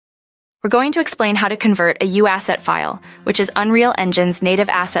We're going to explain how to convert a UAsset file, which is Unreal Engine's native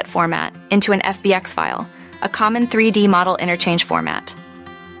asset format, into an FBX file, a common 3D model interchange format.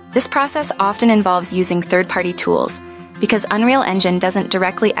 This process often involves using third-party tools, because Unreal Engine doesn't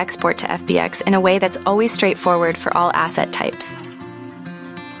directly export to FBX in a way that's always straightforward for all asset types.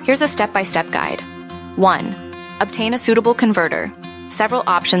 Here's a step-by-step guide. 1. Obtain a suitable converter. Several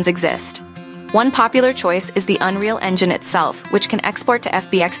options exist. One popular choice is the Unreal Engine itself, which can export to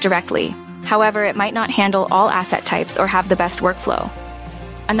FBX directly. However, it might not handle all asset types or have the best workflow.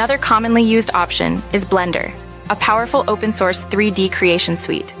 Another commonly used option is Blender, a powerful open-source 3D creation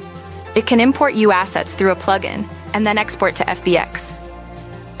suite. It can import UAssets through a plugin and then export to FBX.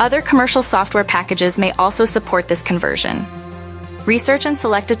 Other commercial software packages may also support this conversion. Research and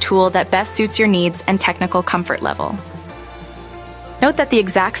select a tool that best suits your needs and technical comfort level. Note that the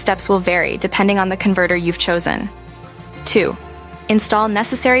exact steps will vary depending on the converter you've chosen. 2. Install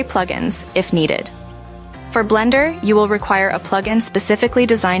necessary plugins if needed. For Blender, you will require a plugin specifically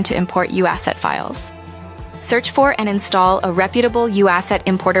designed to import UAsset files. Search for and install a reputable UAsset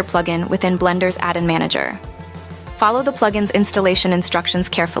importer plugin within Blender's add-in manager. Follow the plugin's installation instructions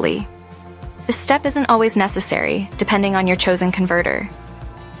carefully. This step isn't always necessary, depending on your chosen converter.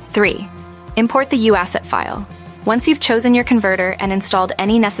 3. Import the UAsset file. Once you've chosen your converter and installed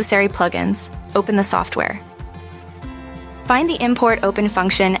any necessary plugins, open the software. Find the Import Open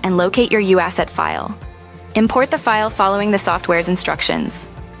function and locate your UAsset file. Import the file following the software's instructions.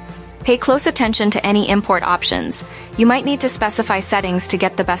 Pay close attention to any import options. You might need to specify settings to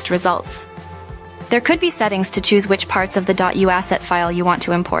get the best results. There could be settings to choose which parts of the .uasset file you want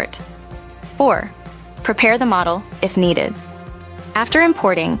to import. 4. Prepare the model if needed. After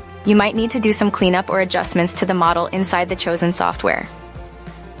importing, you might need to do some cleanup or adjustments to the model inside the chosen software.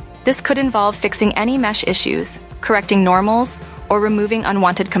 This could involve fixing any mesh issues, correcting normals, or removing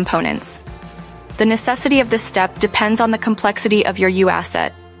unwanted components. The necessity of this step depends on the complexity of your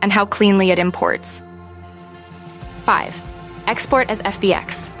UAsset and how cleanly it imports. 5. Export as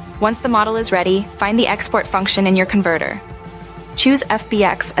FBX. Once the model is ready, find the export function in your converter. Choose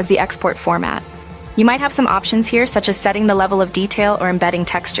FBX as the export format. You might have some options here, such as setting the level of detail or embedding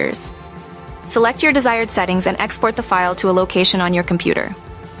textures. Select your desired settings and export the file to a location on your computer.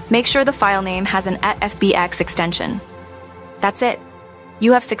 Make sure the file name has an @FBX extension. That's it.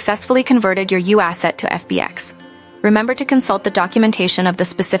 You have successfully converted your UAsset to FBX. Remember to consult the documentation of the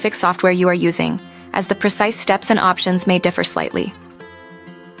specific software you are using, as the precise steps and options may differ slightly.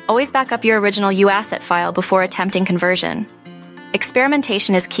 Always back up your original UAsset file before attempting conversion.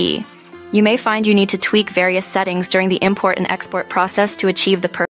 Experimentation is key. You may find you need to tweak various settings during the import and export process to achieve the perfect